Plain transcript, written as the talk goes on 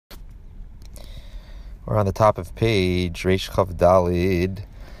We're on the top of page Reish Chav Dalid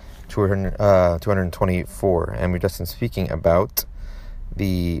 224, and we've just been speaking about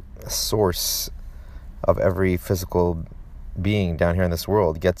the source of every physical being down here in this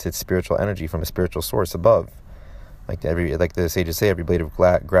world gets its spiritual energy from a spiritual source above. Like the sages say, every blade of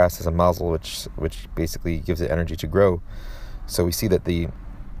grass has a mazel, which basically gives it energy to grow. So we see that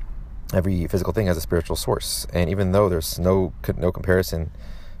every physical thing has a spiritual source, and even though there's no comparison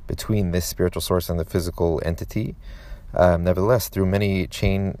between this spiritual source and the physical entity, nevertheless, through many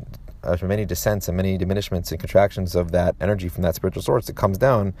descents and many diminishments and contractions of that energy from that spiritual source, it comes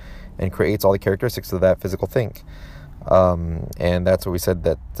down and creates all the characteristics of that physical thing. And that's what we said,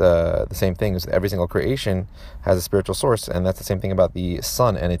 that the same thing is every single creation has a spiritual source, and that's the same thing about the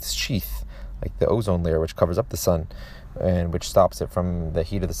sun and its sheath, like the ozone layer which covers up the sun and which stops it from the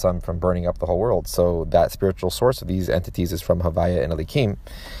heat of the sun from burning up the whole world. So that spiritual source of these entities is from Havaya and Elikim,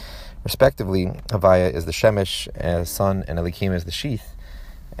 respectively. Havaya is the Shemesh, sun, and Elikim is the sheath,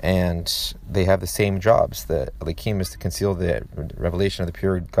 and they have the same jobs. The Elikim is to conceal the revelation of the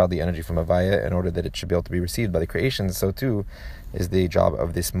pure godly energy from Havaya in order that it should be able to be received by the creations. So too is the job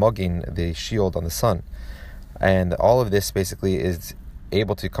of this Mogin, the shield on the sun. And all of this basically is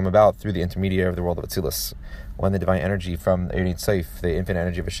able to come about through the intermediary of the world of Atzilus. When the divine energy from Ein Sof, the infinite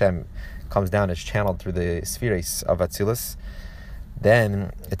energy of Hashem, comes down, is channeled through the spheres of Atzilus,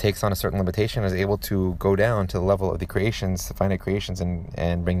 then it takes on a certain limitation, is able to go down to the level of the creations, the finite creations,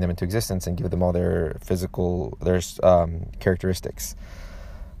 and bring them into existence and give them all their physical, characteristics.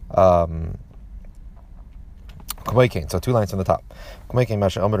 So 2 lines from the top.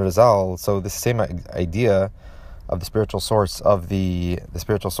 So this same idea of the spiritual source of the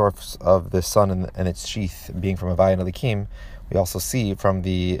sun and its sheath being from Havaya and Elikim, we also see from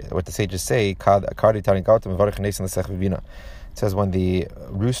what the sages say. It says when the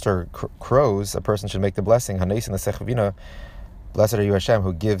rooster crows, a person should make the blessing, blessed are you Hashem,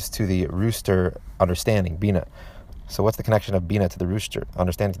 who gives to the rooster understanding, bina. So what's the connection of bina to the rooster,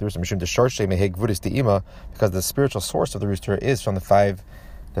 understanding to the rooster? Because the spiritual source of the rooster is from the five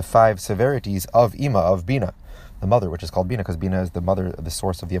severities of ima, of bina, the mother, which is called bina, because bina is the mother, the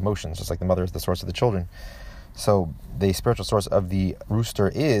source of the emotions, just like the mother is the source of the children. So the spiritual source of the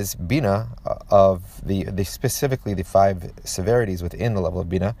rooster is bina, of the specifically the 5 severities within the level of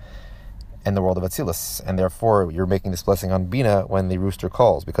bina and the world of Atzilus, and therefore you're making this blessing on bina when the rooster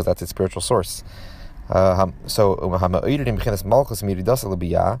calls, because that's its spiritual source. And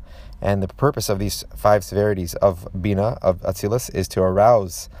the purpose of these 5 severities of bina, of Atzilus, is to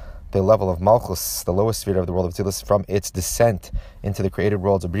arouse the level of Malchus, the lowest sphere of the world of Atzilus, from its descent into the created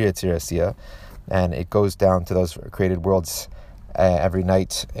worlds of Bria Tzir Asiyah, and it goes down to those created worlds every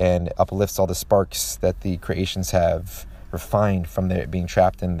night and uplifts all the sparks that the creations have refined from their being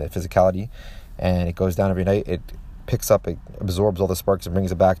trapped in the physicality, and it goes down every night. It picks up, it absorbs all the sparks and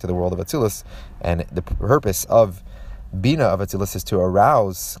brings it back to the world of Atzilus. And the purpose of Bina of Atzilus is to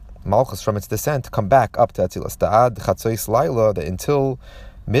arouse Malchus from its descent to come back up to Atzilus. Ta'ad Chatzois Laila, until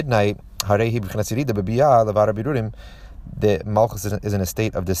midnight, the Malchus is in a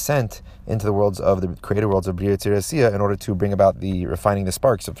state of descent into the worlds of the created worlds of Bria Tzir Asiyah in order to bring about the refining the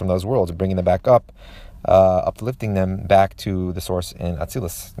sparks from those worlds and bringing them back up, uplifting them back to the source in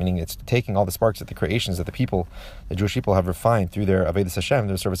Atzilus. Meaning it's taking all the sparks that the creations that the Jewish people have refined through their Avodas Hashem,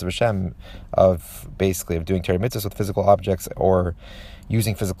 their service of Hashem, of doing Torah mitzvahs with physical objects, or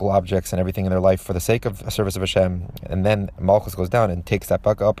using physical objects and everything in their life for the sake of a service of Hashem. And then Malchus goes down and takes that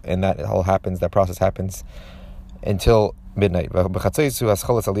back up, and that process happens until midnight. And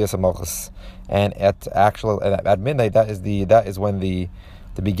at midnight, that is when the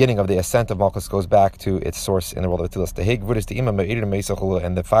beginning of the ascent of Malchus goes back to its source in the world of Atzilus.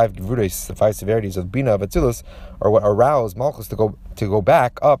 And the 5 gvuros, the 5 severities of Bina of Atzilus, are what arouse Malchus to go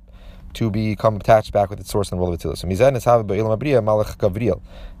back up, to become attached back with its source in the world of Atzilus.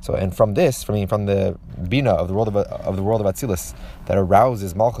 So, and from this, from the Bina of the world of Atzilus, that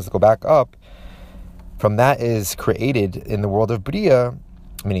arouses Malchus to go back up, from that is created in the world of Bria,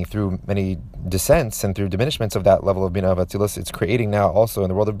 meaning through many descents and through diminishments of that level of Bina of Atzilus, it's creating now also in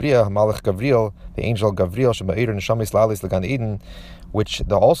the world of Bria, Malach Gavriel, the angel Gavriel, Shema'ir Neshamis Lalis Legan Eden, which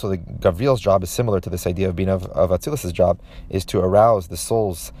also the Gavriel's job is similar to this idea of Bina of Atzilus's job, is to arouse the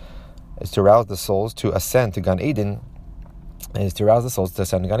souls, to ascend to Gan Eden,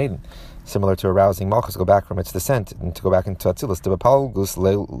 similar to arousing Malchus to go back from its descent and to go back into Atzilus.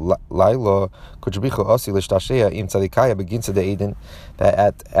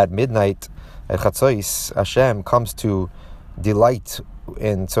 That at midnight, at Chatzois, Hashem comes to delight,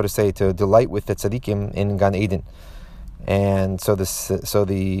 and so to say, to delight with the tzaddikim in Gan Eden. And so the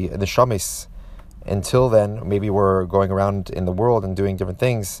Shamis until then, maybe we're going around in the world and doing different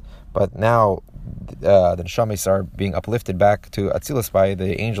things, but now the neshamis are being uplifted back to Atzilus by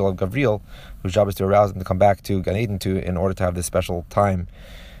the angel of Gavriel, whose job is to arouse them to come back to Gan Eden in order to have this special time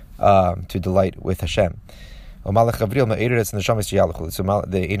to delight with Hashem. So the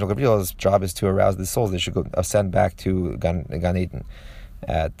angel Gavriel's job is to arouse the souls. They should go ascend back to Gan Eden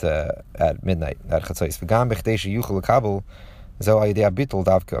at midnight, at Chatzos.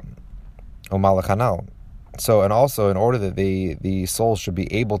 So, and also in order that the souls should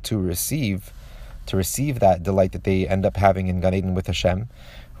be able to receive that delight that they end up having in Gan Eden with Hashem,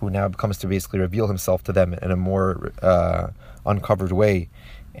 who now comes to basically reveal himself to them in a more uncovered way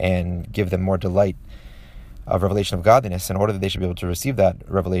and give them more delight of revelation of godliness. In order that they should be able to receive that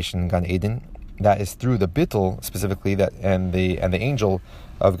revelation in Gan Eden, that is through the bittul specifically, that and the angel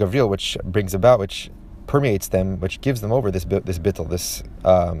of Gavriel, which permeates them, which gives them over this bittul, this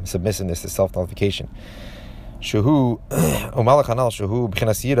submissiveness, this self-nullification. Shuhu Umalach Hanal Shuhu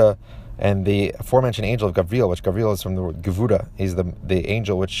B'chinas Yira, and the aforementioned angel of Gavriel, which Gavriel is from the word Gevura, is the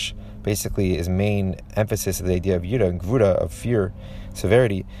angel which basically is main emphasis of the idea of Yira and Gevura, of fear,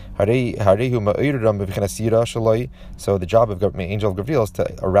 severity. So the job of angel of Gavriel is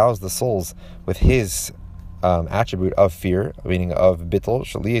to arouse the souls with his attribute of fear, meaning of bittul,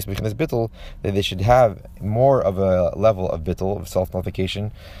 shaliyas b'chinas bittul, that they should have more of a level of bittul, of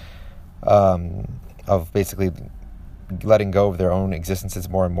self-nullification, of basically letting go of their own existences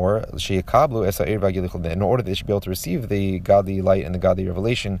more and more, in order that they should be able to receive the godly light and the godly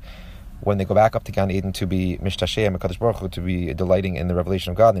revelation when they go back up to Gan Eden, to be mishtasheh HaKadosh Baruch Hu, to be delighting in the revelation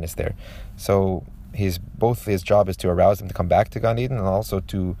of godliness there. So both his job is to arouse them to come back to Gan Eden, and also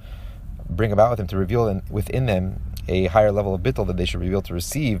to bring about with them, to reveal within them a higher level of bittul that they should be able to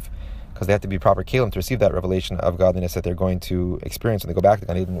receive, because they have to be proper kalim to receive that revelation of godliness that they're going to experience when they go back to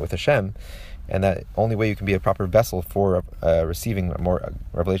Gan Eden with Hashem. And that only way you can be a proper vessel for receiving more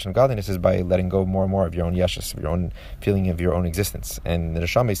revelation of godliness is by letting go more and more of your own yeshus, of your own feeling of your own existence. And the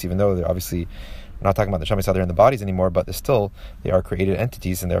neshamis, even though they're obviously, we're not talking about the neshamis how they're in the bodies anymore, but they are created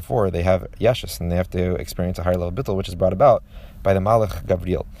entities, and therefore they have yeshus, and they have to experience a higher level of bittul, which is brought about by the Malach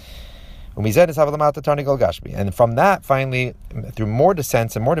Gavriel. And from that, finally, through more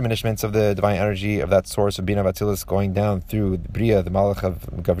descents and more diminishments of the divine energy of that source of Bina Vatzilis going down through Bria, the Malach of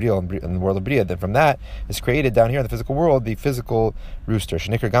Gavriel, in the world of Bria, then from that is created down here in the physical world the physical rooster,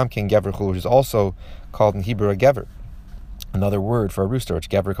 Shnikr Gamkin Gever Chul, which is also called in Hebrew a Gever, another word for a rooster, which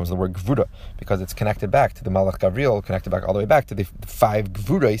Gever comes from the word Gvura, because it's connected back to the Malach Gavriel, connected back all the way back to the 5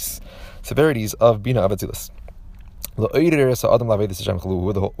 Gvurais, severities of Bina Vatzilis. What's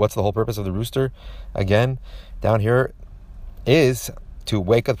the whole purpose of the rooster? Again, down here is to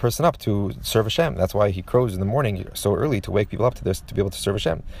wake a person up to serve Hashem. That's why he crows in the morning so early, to wake people up to this, to be able to serve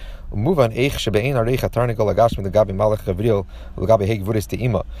Hashem. And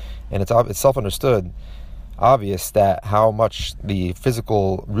it's self-understood, obvious, that how much the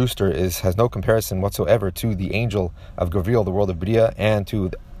physical rooster has no comparison whatsoever to the angel of Gavriel, the world of Bria, and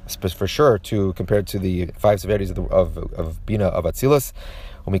to for sure compared to the 5 severities of Bina of Atzilus.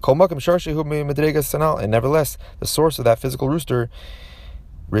 And nevertheless, the source of that physical rooster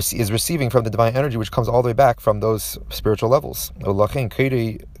is receiving from the divine energy, which comes all the way back from those spiritual levels. And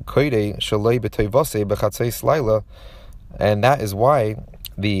that is why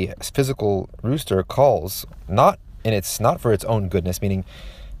the physical rooster calls not for its own goodness, meaning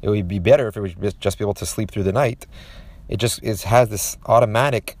it would be better if it would just be able to sleep through the night. It just has this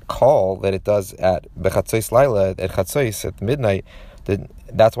automatic call that it does at Bechatzos Laila, at Chatzos, at midnight.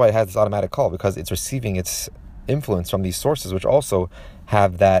 That's why it has this automatic call, because it's receiving its influence from these sources, which also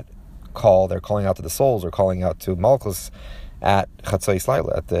have that call. They're calling out to the souls, or calling out to Malchus at Chatzos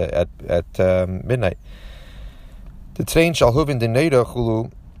Laila, at midnight. The train shall huvin deneda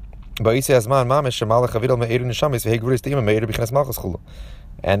chulu ba'isi azman mamish shemalach avidal me'eru neshamis v'hegvuris deima me'eru b'chinas Malchus chulu.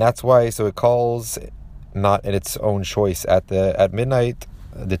 And that's why, so it calls not in its own choice at midnight,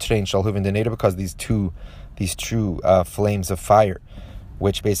 the train shall huvin deneda, because these true flames of fire,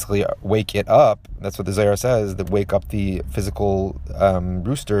 which basically wake it up. That's what the Zohar says, that wake up the physical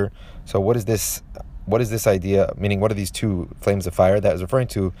rooster. So what is this idea, meaning what are these 2 flames of fire? That is referring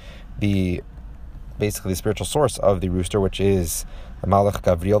to basically the spiritual source of the rooster, which is the Malach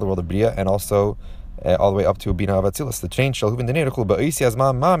Gavriel, the world of Bria, and also all the way up to Bina of Atzilus. The train shall huvin deneda chul ba'isi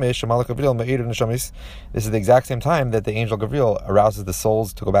azman mamish Malach Gavriel me'eru neshamis. This is the exact same time that the angel Gavriel arouses the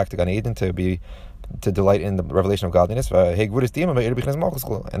souls to go back to Gan Eden, to delight in the revelation of godliness. And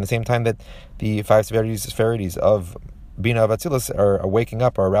the same time that the 5 severities of Bina of Atzilus are waking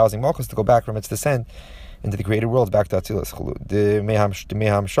up, or arousing Malchus to go back from its descent into the created world back to Atzilus.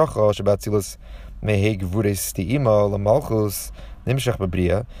 because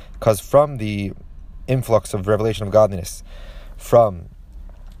from the influx of revelation of godliness, from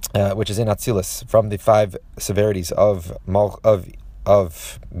which is in Atzilus, from the 5 severities of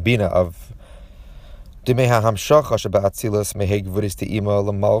Bina, of from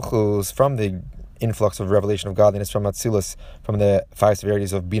the influx of revelation of godliness from Atzilus, from the 5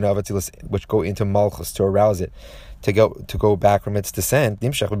 severities of Bina of Atzilus, which go into Malchus to arouse it, to go back from its descent.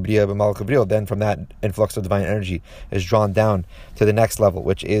 Then from that influx of divine energy is drawn down to the next level,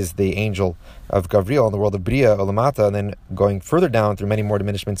 which is the angel of Gavriel in the world of Bria, Olamata, and then going further down through many more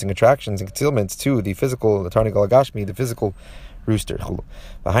diminishments and contractions and concealments to the physical, the Tarnik Alagashmi, the physical rooster.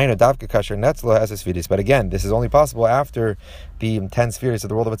 But again, this is only possible after the 10 spheres of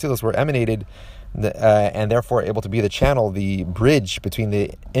the world of Atzilus were emanated, and therefore able to be the channel, the bridge between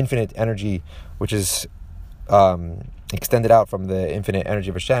the infinite energy, which is extended out from the infinite energy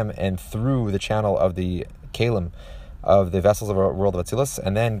of Hashem, and through the channel of the Kalim, of the vessels of our world of Atzilus,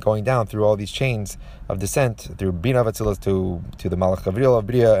 and then going down through all these chains of descent, through Bina of Atzilus to the Malach Gavriel of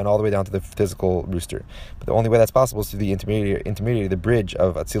Bria, and all the way down to the physical rooster. But the only way that's possible is through the intermediary, the bridge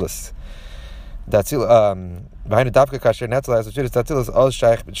of Atzilus. Then,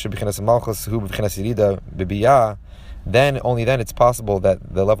 only then, it's possible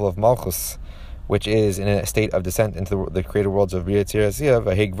that the level of Malchus, which is in a state of descent into the created worlds of Bria Tzirasiyah,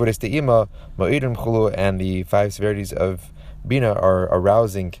 and the 5 severities of Bina are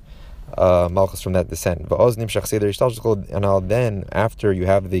arousing Malchus from that descent. And now then, after you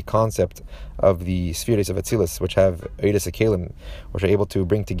have the concept of the spheres of Atzilus, which have Eidos Akalim, which are able to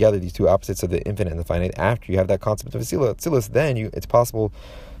bring together these 2 opposites of the infinite and the finite, after you have that concept of Atzilus, then it's possible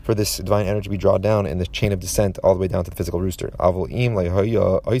for this divine energy to be drawn down in the chain of descent all the way down to the physical rooster. But if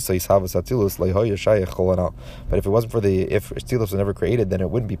it wasn't for if Atzilus was never created, then it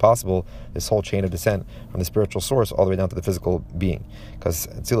wouldn't be possible, this whole chain of descent from the spiritual source all the way down to the physical being, because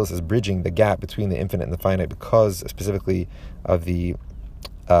Atzilus is bridging the gap between the infinite and the finite, because specifically of the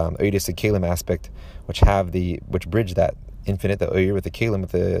Eidos and Kalim aspect, which bridge that infinite, the Oyer with the Kalim,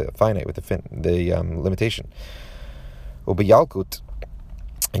 with the finite, with the limitation.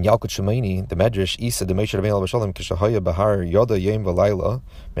 And Yalkut Shemaini, the Medrash, Isa, the Moshe Rabbeinu Shalom, Kishahaya Bahar Yoda Yom V'Layla,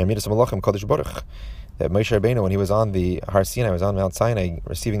 Me'amidas Malachim Kadosh Baruch. That Moshe Rabbeinu, when he was on the Har Sinai, was on Mount Sinai,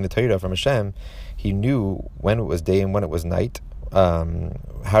 receiving the Torah from Hashem, he knew when it was day and when it was night.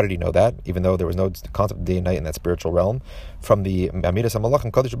 How did he know that? Even though there was no concept of day and night in that spiritual realm, from the Amidas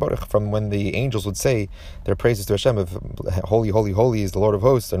Malachim Kadosh Baruch, from when the angels would say their praises to Hashem of Holy, Holy, Holy is the Lord of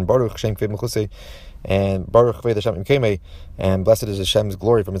Hosts, and Baruch Shem Kveid Mechusei, and Baruch Kved Hashem Imkemei, and blessed is Hashem's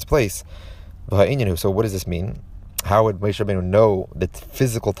glory from its place. So what does this mean? How would Moshe Rabbeinu know the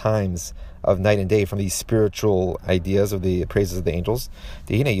physical times of night and day from these spiritual ideas of the praises of the angels?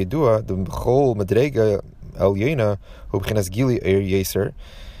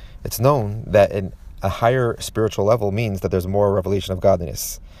 It's known that in a higher spiritual level means that there's more revelation of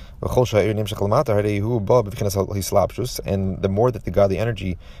godliness. And the more that the godly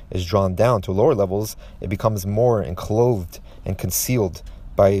energy is drawn down to lower levels, it becomes more enclosed and concealed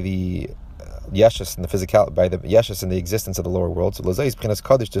by the yeshus and the physical, by the yeshus and the existence of the lower world. And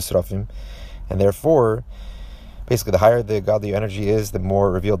therefore, basically, the higher the godly energy is, the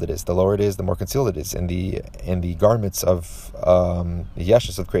more revealed it is. The lower it is, the more concealed it is in the garments of the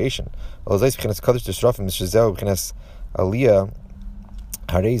yeshus of creation.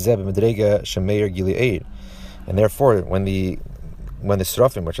 And therefore, when the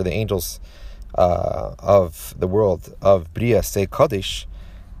Seraphim, which are the angels of the world of Bria, say Kaddish,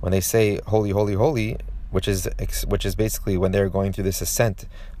 when they say Holy, Holy, Holy, which is basically when they're going through this ascent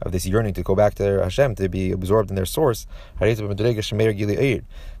of this yearning to go back to their Hashem, to be absorbed in their source, this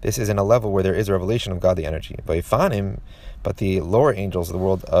is in a level where there is a revelation of godly energy. But the lower angels of the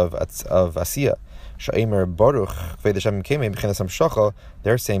world of Asiya,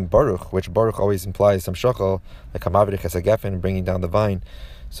 they're saying Baruch, which Baruch always implies some shachal, like Hamavrik Gefen, bringing down the vine.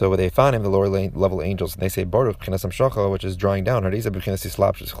 So when they find him, the lower level angels, and they say Baruch, which is drawing down,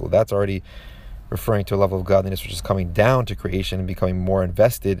 that's already referring to a level of godliness which is coming down to creation and becoming more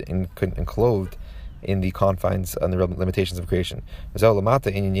invested and clothed in the confines and the limitations of creation. And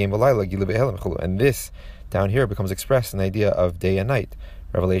this down here becomes expressed in the idea of day and night,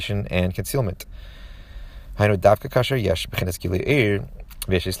 revelation and concealment. Only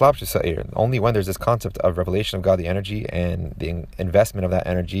when there's this concept of revelation of godly energy and the investment of that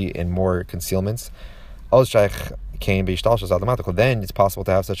energy in more concealments, then it's possible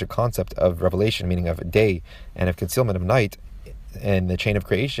to have such a concept of revelation, meaning of day, and of concealment of night, and the chain of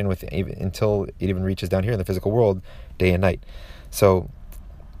creation until it even reaches down here in the physical world, day and night. So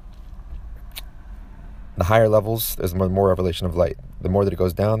the higher levels, there's more revelation of light. The more that it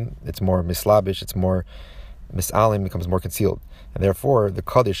goes down, it's more mislabish, it's more misalim, becomes more concealed. And therefore, the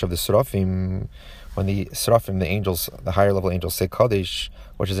Kaddish of the Seraphim, when the Seraphim, the angels, the higher level angels say Kaddish,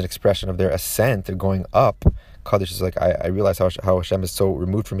 which is an expression of their ascent, they're going up. Kaddish is like, I realize how Hashem is so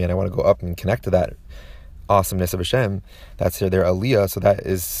removed from me, and I want to go up and connect to that awesomeness of Hashem. That's their aliyah. So that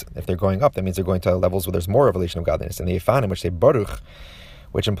is, if they're going up, that means they're going to levels where there's more revelation of godliness. And the Efanim, which say Baruch,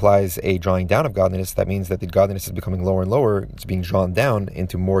 which implies a drawing down of godliness, that means that the godliness is becoming lower and lower, it's being drawn down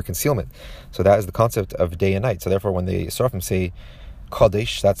into more concealment. So that is the concept of day and night. So therefore, when the Seraphim say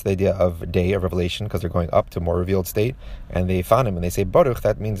Kodesh, that's the idea of day, of revelation, because they're going up to more revealed state. And the Efanim, when they say Baruch,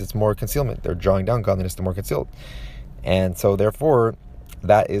 that means it's more concealment. They're drawing down godliness to more concealed. And so therefore,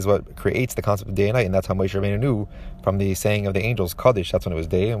 that is what creates the concept of day and night, and that's how Moshe Rabbeinu knew from the saying of the angels, Kodesh, that's when it was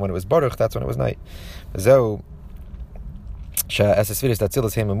day, and when it was Baruch, that's when it was night. And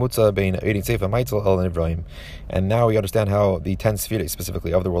now we understand how the 10 spheres,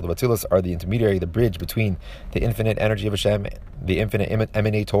 specifically of the world of Atzilus, are the intermediary, the bridge between the infinite energy of Hashem, the infinite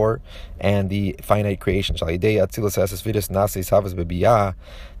emanator, and the finite creation.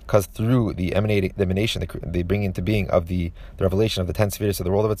 Because through the emanation, the bringing into being of the revelation of the 10 spheres of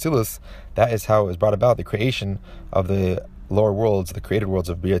the world of Atzilus, that is how it was brought about, the creation of the lower worlds, the created worlds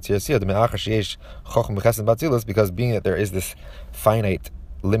of B'riyat Yasiyah, because being that there is this finite,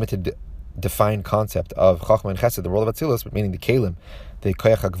 limited, defined concept of Chochmah and Chesed, the world of Atzilus, meaning the Kalim, the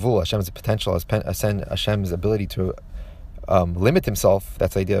Koyach HaGvul, Hashem's potential, Hashem's ability to limit himself,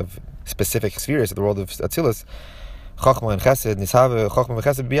 that's the idea of specific spheres of the world of Atzilus, Chochmah and Chesed, Nisave, Chochmah and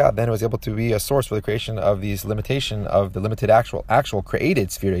Chesed B'yah, then it was able to be a source for the creation of these limitation of the limited actual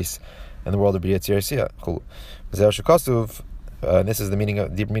created spheres in the world of B'riyat Yasiyah. And this is the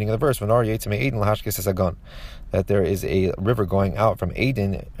deeper meaning of the verse. That there is a river going out from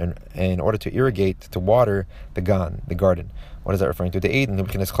Eden in order to irrigate, to water the garden. What is that referring to? The Eden,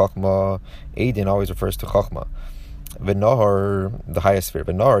 Eden always refers to Chochmah. V'nahar, the highest sphere.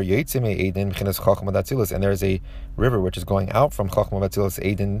 V'nahar Yitzim Eden Chochmah Datzilus, and there is a river which is going out from Chochmah Datzilus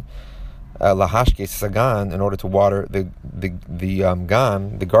Eden lahashke sagan, in order to water the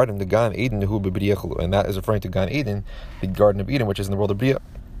gan, the garden, the gan Eden hu b'briyachulu, and that is referring to Gan Eden, the Garden of Eden, which is in the world of Bria.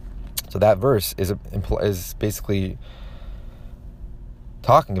 So that verse is basically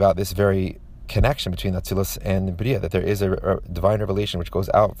talking about this very connection between Atzilus and Bria, that there is a divine revelation which goes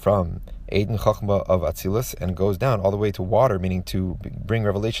out from Eden Chochmah of Atzilus and goes down all the way to water, meaning to bring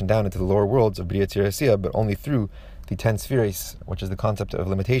revelation down into the lower worlds of Bria Tirasiyah, but only through the 10 spheres, which is the concept of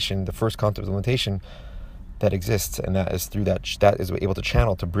limitation, the first concept of limitation that exists, and that is through that is able to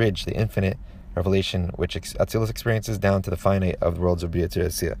channel, to bridge the infinite revelation which Atzilus experiences down to the finite of the worlds of Bria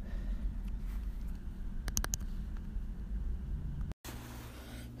Tirasiyah.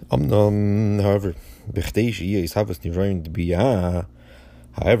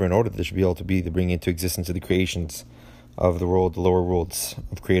 However, in order that there should be able to be the bringing into existence of the creations of the world, the lower worlds,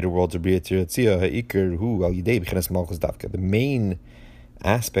 of created worlds of Bria Tirasiyah, the main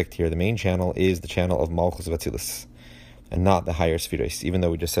aspect here, the main channel, is the channel of Malchus of Atzilus, and not the higher spheres. Even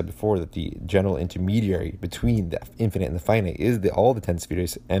though we just said before that the general intermediary between the infinite and the finite is all the 10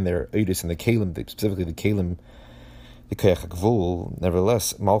 spheres and their Eidus and the Kalim, specifically the Kalim, the Koyach HaGvul.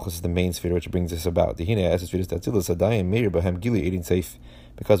 Nevertheless, Malchus is the main sphere which brings this about. Because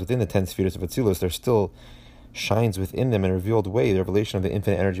within the 10 spheres of Atzilus, there still shines within them in a revealed way the revelation of the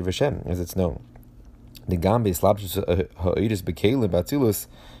infinite energy of Hashem, as it's known. The Gambes Lapshus Ha'idus B'Kalim B'Atzilus,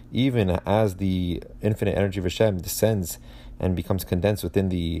 even as the infinite energy of Hashem descends and becomes condensed within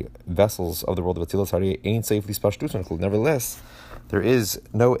the vessels of the world of Atzilus, ain't safely spashtusan. Nevertheless, there is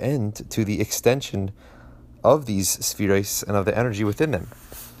no end to the extension of these spheres and of the energy within them.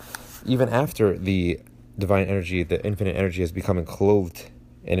 Even after the divine energy, the infinite energy, has become enclosed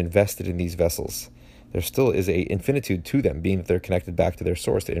and invested in these vessels, there still is a infinitude to them, being that they're connected back to their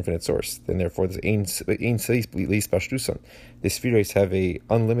source, their infinite source. And therefore, the spheres have a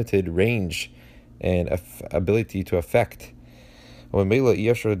unlimited range and ability to affect. And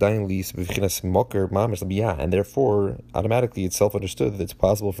therefore, automatically, it's self-understood that it's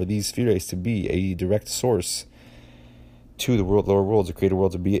possible for these spheres to be a direct source to the lower worlds, the created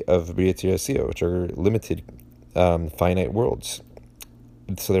worlds of Bria Tirasiyah, which are limited, finite worlds.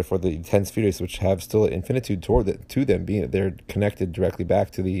 So therefore, the 10 spheres, which have still infinitude to them, being that they're connected directly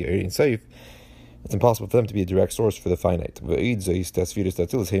back to the Ein Sof, it's impossible for them to be a direct source for the finite.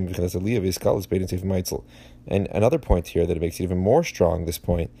 And another point here that it makes it even more strong, this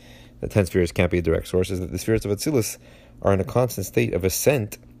point, that 10 spheres can't be a direct source, is that the spheres of Atzilus are in a constant state of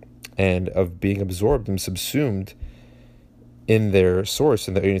ascent and of being absorbed and subsumed in their source,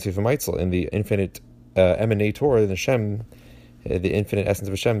 in the Ein Sof Meitzel, in the infinite emanator in Hashem, the infinite essence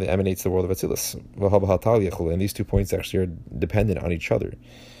of Hashem that emanates the world of Atzilus. And these 2 points actually are dependent on each other.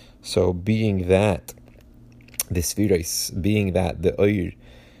 So being that the spheres, being that the Oyr,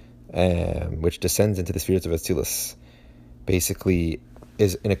 which descends into the spheres of Atzilus, basically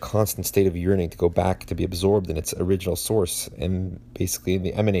is in a constant state of yearning to go back to be absorbed in its original source, and basically in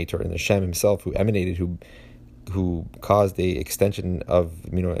the emanator, in the Hashem himself, who emanated, who caused a extension of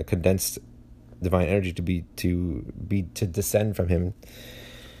a condensed divine energy to descend from him,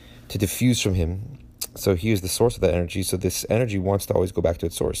 to diffuse from him. So he is the source of that energy. So this energy wants to always go back to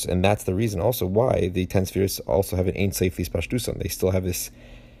its source, and that's the reason also why the 10 spheres also have an Ein Sof Pashtusan. They still have this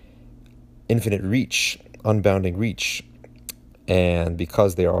infinite reach, unbounding reach, and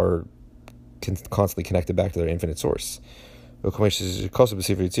because they are constantly connected back to their infinite source. Like the Sefer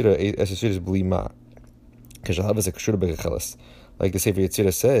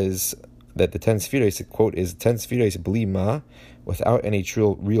Yetzirah says that the 10 spheres, quote, is 10 spheres bli ma, without any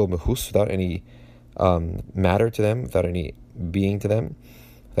real mahus, without any matter to them, without any being to them,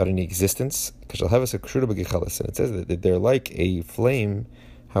 without any existence. And it says that they're like a flame,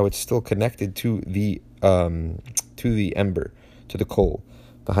 how it's still connected to the ember, to the coal.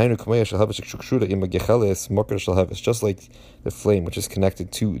 It's just like the flame which is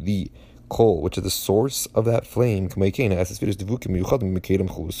connected to the coal, which is the source of that flame. So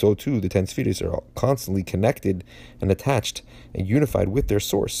too, the 10 spheres are constantly connected and attached and unified with their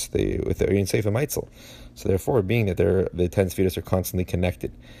source, with the Ein Sof Maitzel. So therefore, being that the 10 spheres are constantly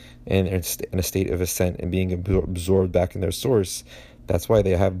connected and in a state of ascent and being absorbed back in their source, that's why they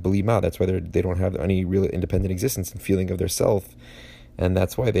have blima. That's why they don't have any real independent existence and feeling of their self, and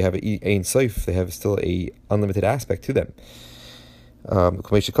that's why they have an Ein Sof. They have still a unlimited aspect to them. And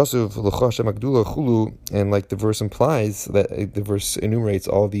like the verse implies, that the verse enumerates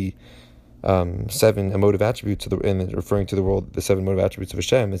all the 7 emotive attributes and referring to the world, the 7 emotive attributes of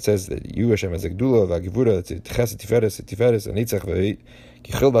Hashem. It says that you, Hashem, as Gdula, V'Gevura, Chesed, Tiferes, and Nitzach,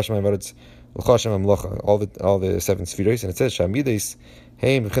 V'Kichil B'Hashem V'Aretz, L'Chashem Amlocha, all the 7 spheres, and it says Shamides,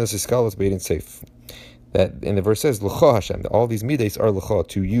 Heim V'Chinas Iskalos B'Ein Sof. That in the verse says L'Cha Hashem, that all these mides are L'Cha,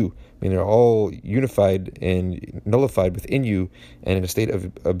 to you. I mean, they're all unified and nullified within you, and in a state of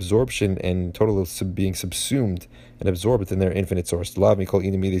absorption and total being subsumed and absorbed within their infinite source. In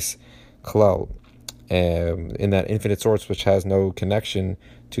that infinite source which has no connection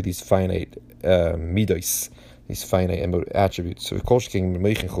to these finite midos, these finite attributes. So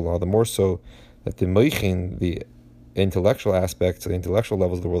the more so that the moichin, the intellectual aspects, the intellectual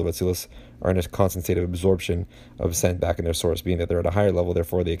levels of the world of Atzilus, are in a constant state of absorption, of ascent back in their source, being that they're at a higher level,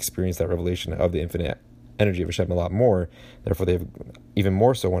 therefore they experience that revelation of the infinite energy of Hashem a lot more, therefore they even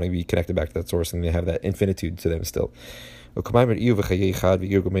more so want to be connected back to that source, and they have that infinitude to them still. And just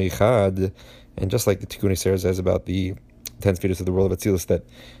like the Tikkun Sefer says about the 10 spheres of the world of Atzilus, that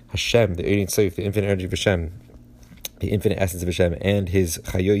Hashem, the Ein Sof, the infinite energy of Hashem, the infinite essence of Hashem, and his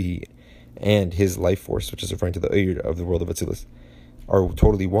Chayohi, and his life force, which is referring to the Oyr of the world of Atzilus, are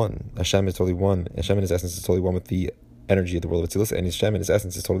totally one. Hashem is totally one. Hashem in his essence is totally one with the energy of the world of Atzilus, and Hashem in his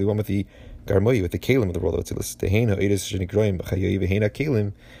essence is totally one with the Garmoyi, with the Kalim of the world of Atzilus.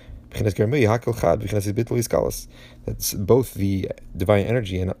 That's both the divine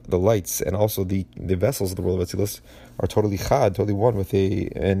energy and the lights, and also the vessels of the world of Atzilus are totally chad, totally one with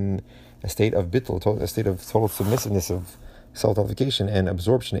a state of bittul, a state of total submissiveness, of self-nullification and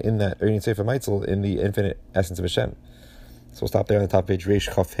absorption in that Ein Sof Maitzel, in the infinite essence of Hashem. So we'll stop there on the top page,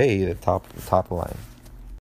 Reish Chaf Hey, the top line.